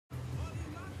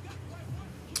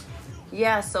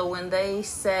Yeah, so when they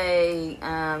say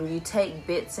you take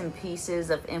bits and pieces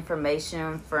of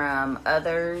information from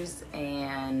others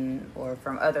or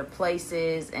from other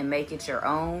places and make it your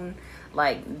own,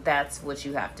 like that's what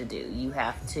you have to do. You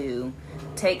have to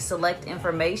take select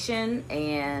information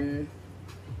and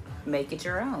make it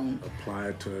your own. Apply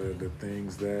it to the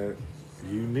things that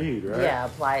you need, right? Yeah,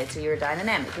 apply it to your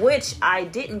dynamic, which I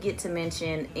didn't get to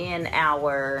mention in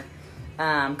our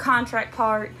contract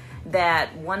part.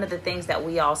 That one of the things that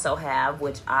we also have,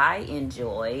 which I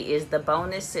enjoy, is the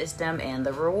bonus system and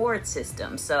the reward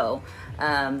system. So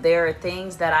there are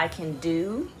things that I can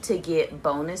do to get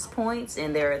bonus points,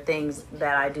 and there are things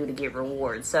that I do to get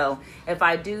rewards. So if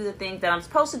I do the things that I'm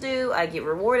supposed to do, I get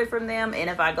rewarded from them, and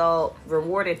if I go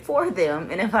rewarded for them,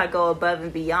 and if I go above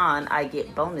and beyond, I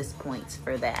get bonus points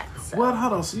for that. So. What?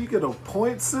 Hold on. So you get a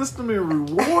point system and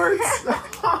rewards?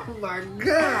 Oh my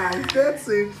God, that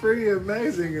seems pretty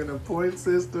amazing in a point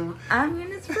system. I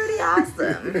mean, it's pretty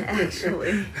awesome,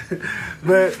 actually.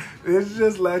 But it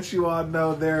just lets you all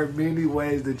know there are many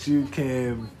ways that you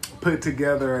can put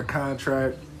together a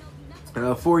contract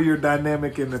for your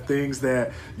dynamic and the things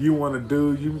that you want to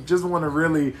do. You just want to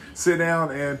really sit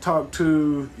down and talk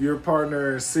to your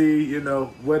partner and see,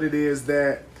 what it is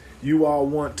that you all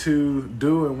want to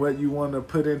do and what you want to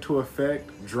put into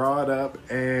effect, draw it up,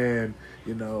 and,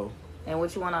 and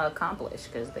what you want to accomplish,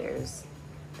 because there's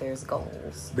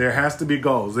goals. There has to be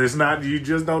goals. It's not, you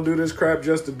just don't do this crap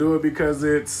just to do it because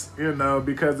it's,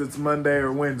 because it's Monday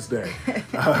or Wednesday.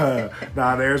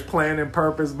 Now there's plan and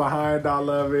purpose behind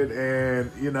all of it.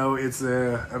 And, it's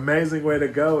an amazing way to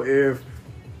go if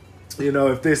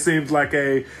this seems like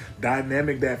a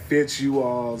dynamic that fits you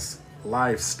all's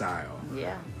lifestyle.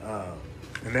 Yeah.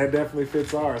 And that definitely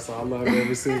fits ours. So I love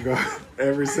every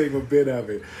single bit of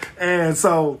it. And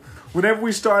so whenever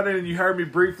we started and you heard me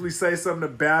briefly say something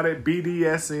about it,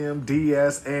 BDSM,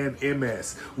 DS, and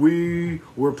MS. We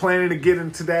were planning to get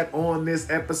into that on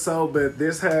this episode, but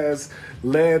this has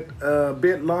led a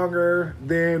bit longer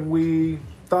than we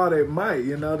thought it might.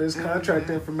 This contract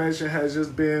information has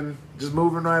just been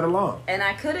moving right along. And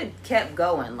I could have kept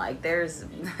going. Like there's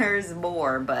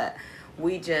more, but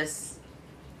we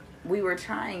were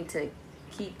trying to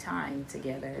keep time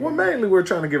together. Well, mainly we're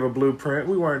trying to give a blueprint.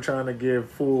 We weren't trying to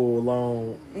give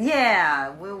full-on...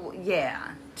 Yeah,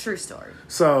 true story.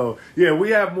 So, yeah, we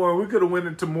have more. We could have went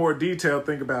into more detail.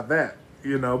 Think about that,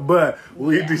 But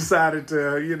we decided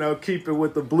to, keep it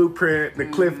with the blueprint, the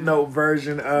Cliff Note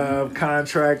version of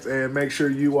contracts, and make sure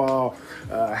you all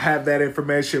have that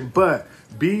information. But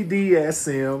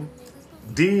BDSM,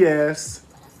 DS...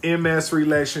 MS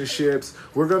relationships.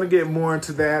 We're going to get more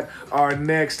into that our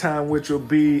next time, which will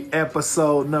be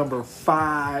episode number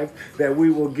 5, that we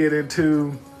will get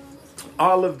into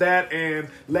all of that and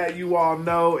let you all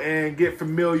know and get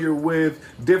familiar with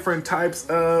different types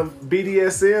of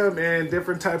BDSM and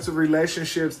different types of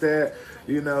relationships that,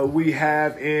 we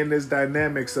have in this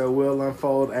dynamic. So we'll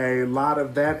unfold a lot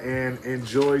of that and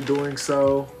enjoy doing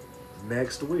so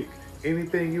next week.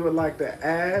 Anything you would like to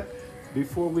add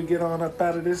before we get on up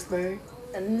out of this thing?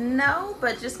 No,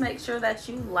 but just make sure that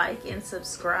you like and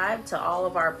subscribe to all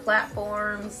of our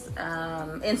platforms,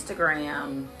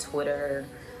 Instagram, Twitter,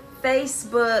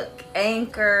 Facebook,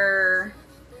 Anchor.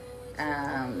 We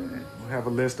have a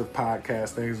list of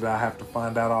podcast things that I have to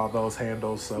find out all those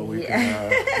handles so we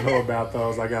can know about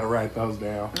those. I got to write those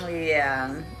down.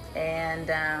 Yeah, and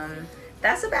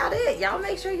that's about it. Y'all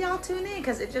make sure y'all tune in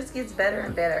because it just gets better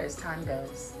and better as time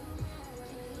goes.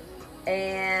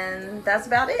 And that's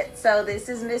about it. So this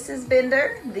is Mrs.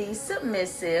 Bender, the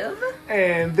submissive.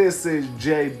 And this is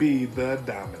JB, the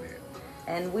dominant.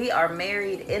 And we are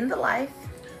married in the life.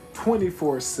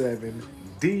 24/7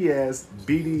 DS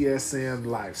BDSM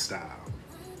lifestyle.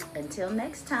 Until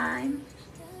next time.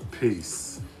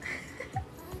 Peace.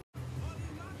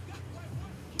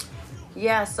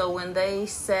 Yeah, so when they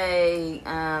say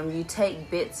you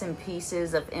take bits and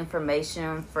pieces of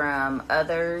information from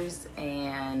others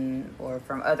or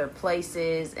from other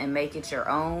places and make it your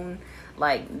own,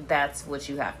 like that's what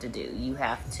you have to do. You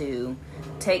have to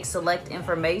take select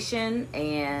information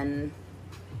and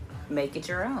make it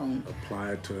your own.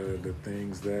 Apply it to the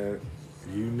things that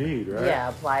you need, right? Yeah,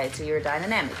 apply it to your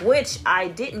dynamic, which I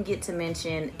didn't get to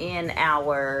mention in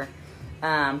our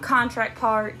contract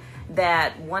part.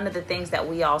 that one of the things that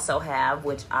we also have,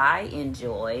 which I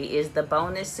enjoy, is the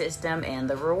bonus system and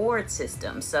the reward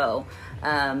system. So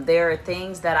there are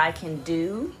things that I can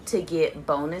do to get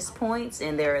bonus points,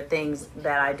 and there are things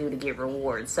that I do to get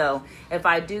rewards. So if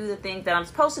I do the things that I'm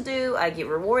supposed to do, I get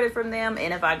rewarded from them.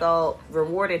 And if I go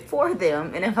rewarded for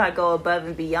them, and if I go above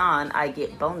and beyond, I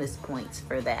get bonus points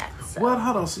for that. So. What?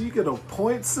 Hold on. So you get a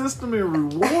point system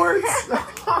and rewards?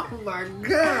 Oh my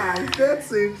God. That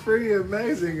seems pretty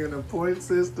amazing in a point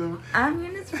system. I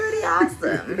mean, it's pretty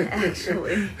awesome,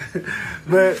 actually.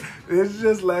 But it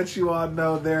just lets you all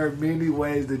know there are many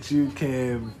ways that you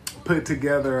can put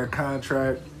together a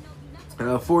contract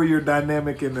for your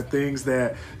dynamic and the things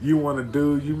that you want to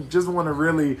do. You just want to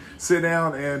really sit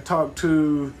down and talk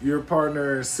to your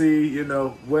partner and see, you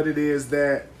know, what it is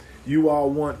that you all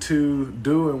want to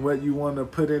do and what you want to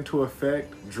put into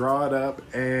effect, draw it up,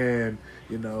 and,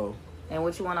 you know. And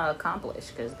what you want to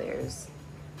accomplish, because there's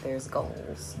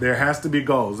goals. There has to be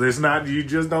goals. It's not, you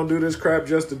just don't do this crap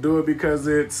just to do it because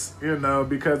it's, you know,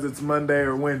 because it's Monday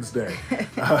or Wednesday.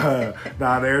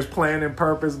 Nah, there's plan and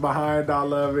purpose behind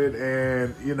all of it.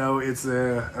 And, you know, it's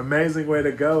an amazing way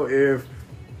to go if,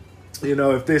 you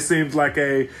know, if this seems like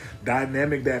a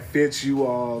dynamic that fits you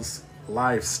all's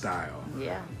lifestyle.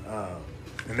 Yeah.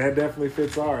 And that definitely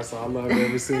fits ours. So I love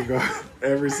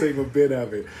every single bit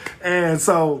of it. And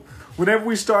so, whenever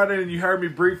we started and you heard me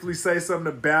briefly say something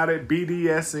about it,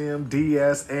 BDSM,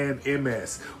 DS, and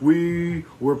MS. We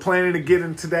were planning to get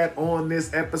into that on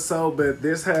this episode, but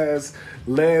this has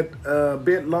led a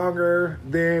bit longer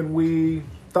than we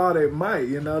thought it might.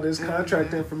 You know, this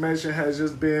contract information has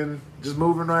just been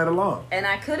moving right along. And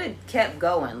I could have kept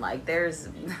going. Like, there's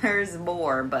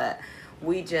more, but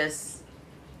we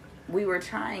were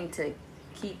trying to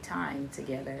keep time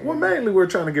together. Well, mainly we're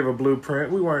trying to give a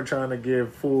blueprint. We weren't trying to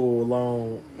give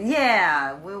full-on...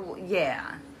 Yeah,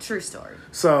 true story.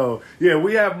 So, yeah,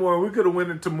 we have more. We could have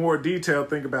went into more detail.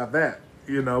 Think about that,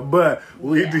 you know. But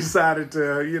we decided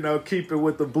to, you know, keep it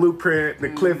with the blueprint,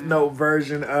 the Cliff Note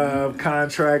version of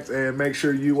contracts, and make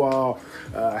sure you all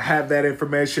have that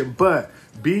information. But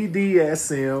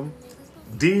BDSM,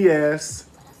 DS...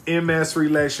 MS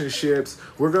relationships.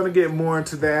 We're going to get more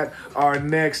into that our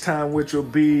next time, which will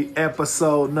be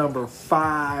episode number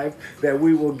 5, that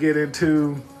we will get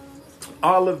into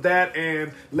all of that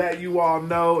and let you all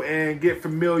know and get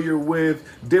familiar with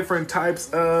different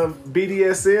types of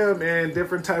BDSM and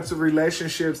different types of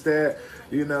relationships that,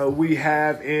 you know, we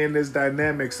have in this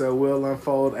dynamic. So we'll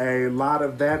unfold a lot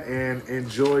of that and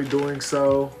enjoy doing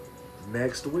so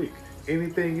next week.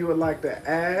 Anything you would like to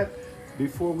add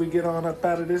before we get on up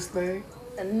out of this thing?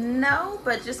 No,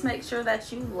 but just make sure that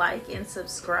you like and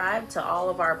subscribe to all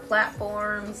of our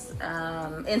platforms,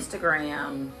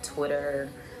 Instagram, Twitter,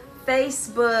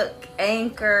 Facebook,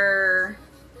 Anchor.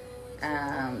 We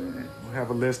have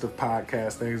a list of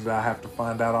podcast things that I have to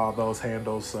find out all those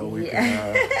handles so we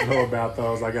can know about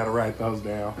those. I got to write those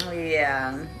down.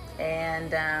 Yeah,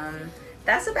 and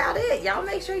that's about it. Y'all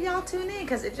make sure y'all tune in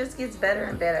because it just gets better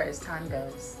and better as time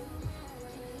goes.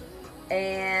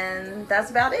 And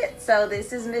that's about it. So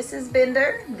this is Mrs.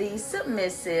 Bender, the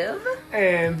submissive.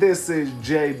 And this is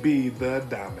JB, the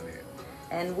dominant.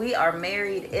 And we are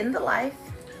married in the life.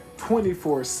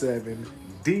 24/7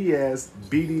 DS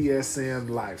BDSM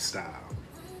lifestyle.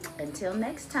 Until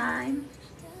next time.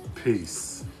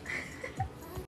 Peace.